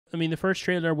I mean, the first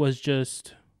trailer was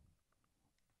just...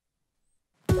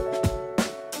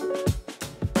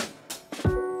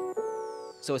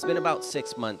 So it's been about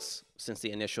 6 months since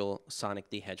the initial Sonic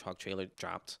the Hedgehog trailer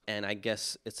dropped, and I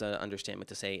guess it's an understatement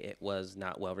to say it was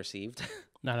not well received.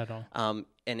 Not at all.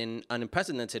 And in an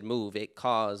unprecedented move, it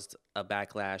caused a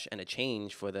backlash and a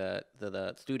change for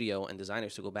the studio and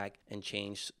designers to go back and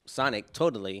change Sonic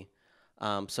totally.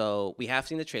 So we have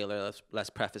seen the trailer.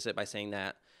 Let's preface it by saying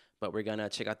that, but we're gonna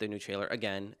check out the new trailer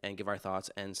again and give our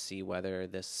thoughts and see whether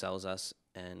this sells us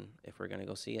and if we're gonna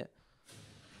go see it.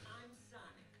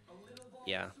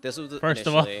 Yeah, this was First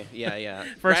of all, yeah.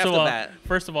 First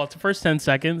of all, the first 10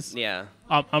 seconds. Yeah,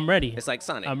 I'm ready. it's like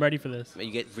Sonic. I'm ready for this.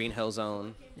 You get Green Hill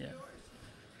Zone Yeah.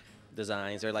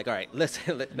 designs. They're like, all right,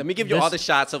 listen, let me give you all the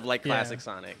shots of like classic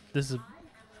Sonic. This is.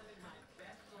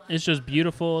 It's just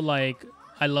beautiful. Like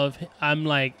I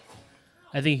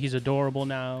think he's adorable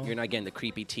now. You're not getting the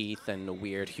creepy teeth and the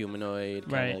weird humanoid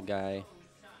kind of guy.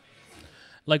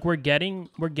 Like we're getting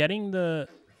the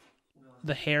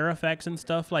hair effects and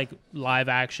stuff like live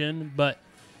action, but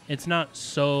it's not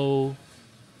so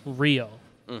real.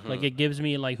 Mm-hmm. Like it gives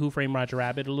me like Who Framed Roger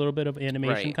Rabbit a little bit of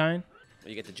animation kind.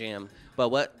 You get the jam. But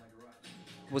what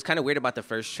was kind of weird about the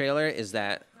first trailer is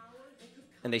that,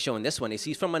 and they show in this one, is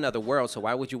he's from another world, so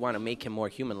why would you want to make him more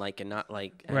human-like and not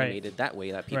like animated that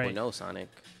way that people know Sonic?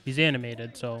 He's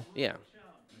animated, so. Yeah.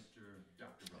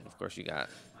 And of course you got...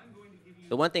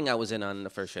 The one thing I was in on the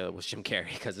first trailer was Jim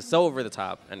Carrey, because it's so over the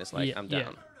top, and it's like, I'm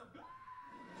down.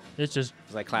 Yeah. It's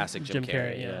like classic Jim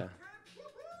Carrey, yeah.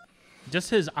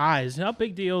 Just his eyes. How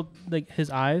big deal, like,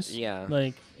 his eyes? Yeah.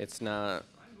 Like... It's not...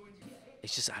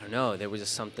 It's just, I don't know, there was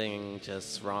just something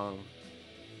just wrong.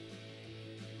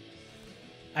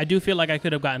 I do feel like I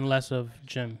could have gotten less of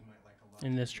Jim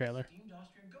in this trailer.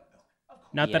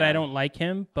 Not that I don't like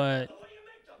him, but...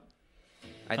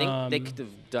 I think they could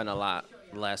have done a lot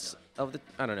less of the...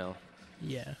 I don't know.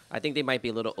 Yeah. I think they might be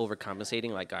a little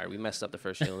overcompensating. Like, all right, we messed up the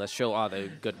first trailer. Let's show all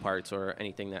the good parts or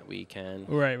anything that we can.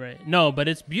 Right. No, but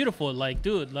it's beautiful. Like,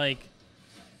 dude, like...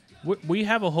 We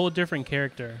have a whole different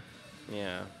character.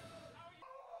 Yeah.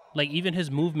 Like, even his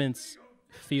movements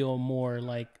feel more,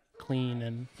 like, clean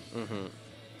and... Mm-hmm.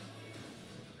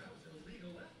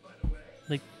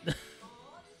 Like...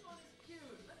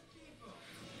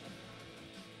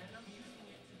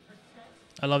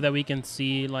 I love that we can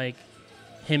see, like,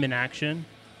 him in action.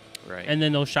 Right. And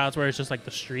then those shots where it's just, like, the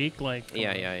streak. Like,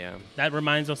 yeah. That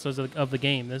reminds us of the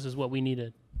game. This is what we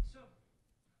needed.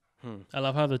 I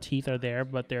love how the teeth are there,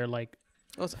 but they're, like,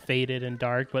 faded and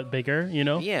dark, but bigger, you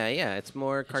know? Yeah. It's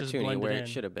more cartoony where it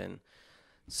should have been.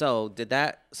 So, did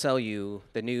that sell you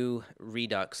the new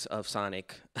redux of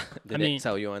Sonic? It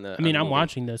sell you on the... I'm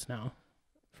watching this now,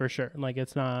 for sure. Like,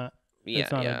 it's not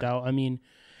a doubt. I mean,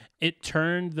 it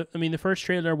turned... the first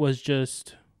trailer was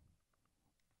just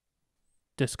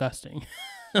disgusting.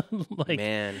 Like,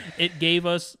 man, it gave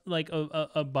us like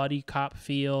a buddy cop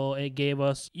feel. It gave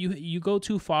us you go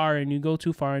too far and you go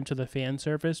too far into the fan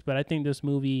service, but I think this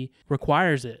movie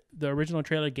requires it. The original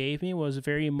trailer gave me was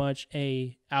very much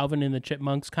a Alvin and the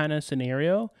Chipmunks kind of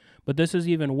scenario, but this is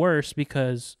even worse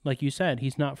because, like you said,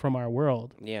 he's not from our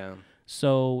world. Yeah.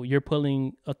 So you're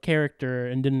pulling a character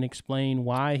and didn't explain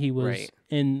why he was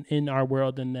in our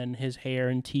world, and then his hair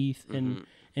and teeth and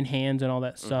hands and all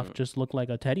that stuff just look like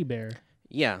a teddy bear.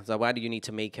 Yeah, so why do you need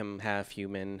to make him half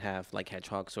human, half like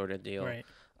hedgehog sort of deal? Right.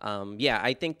 Yeah,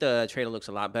 I think the trailer looks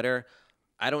a lot better.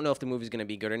 I don't know if the movie's going to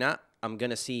be good or not. I'm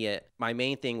going to see it. My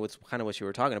main thing with kind of what you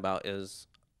were talking about is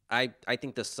I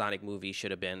think the Sonic movie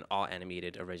should have been all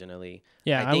animated originally.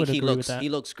 Yeah, I would agree with that. He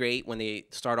looks great when they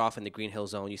start off in the Green Hill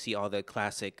Zone. You see all the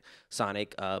classic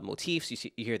Sonic motifs.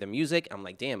 You hear the music. I'm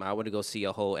like, damn, I want to go see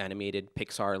a whole animated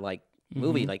Pixar-like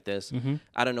movie like this.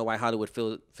 I don't know why Hollywood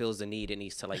feels the need. It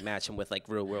needs to like match him with like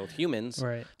real world humans.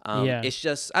 Right. It's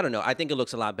just, I don't know. I think it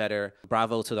looks a lot better.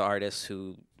 Bravo to the artists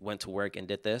who went to work and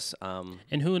did this.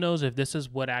 And who knows if this is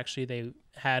what actually they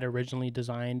had originally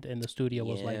designed and the studio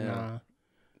was like, nah,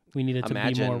 we need it to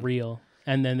be more real.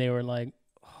 And then they were like,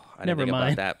 never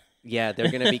mind. About that. Yeah, they're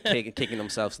gonna be kicking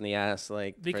themselves in the ass,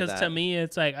 like, because to me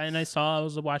it's like, and I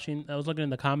was looking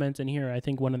in the comments in here. I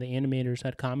think one of the animators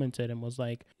had commented and was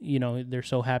like, you know, they're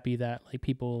so happy that like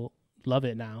people love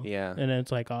it now. Yeah, and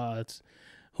it's like, it's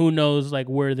who knows like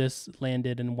where this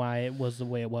landed and why it was the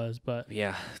way it was. But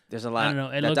yeah, there's a lot. I don't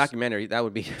know. That documentary, that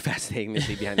would be fascinating to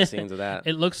see behind the scenes of that.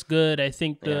 It looks good. I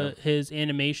think his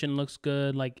animation looks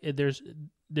good. Like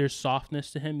there's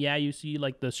softness to him. Yeah, you see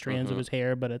like the strands of his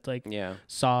hair, but it's like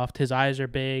soft. His eyes are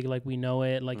big, like we know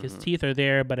it. Like his teeth are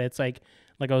there, but it's like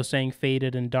I was saying,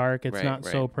 faded and dark. It's not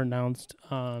so pronounced.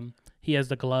 He has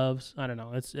the gloves. I don't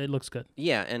know. It looks good.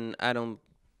 Yeah, and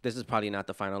this is probably not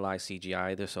the finalized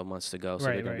CGI. There's so months to go, so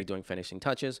they're going to be doing finishing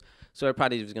touches. So it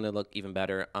probably is going to look even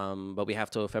better. But we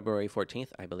have till February 14th,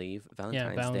 I believe,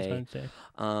 Valentine's Day.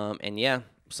 And yeah,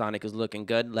 Sonic is looking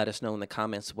good. Let us know in the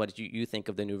comments what you think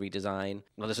of the new redesign.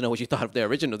 Let us know what you thought of the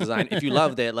original design. If you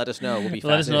loved it, let us know. We'll be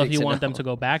let us know if you want them to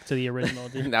go back to the original.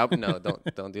 No,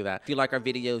 don't do that. If you like our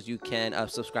videos, you can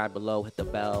subscribe below, hit the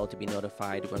bell to be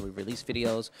notified when we release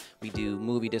videos. We do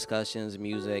movie discussions,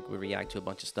 music, we react to a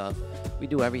bunch of stuff. We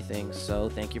do everything. So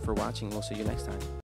thank you for watching. We'll see you next time.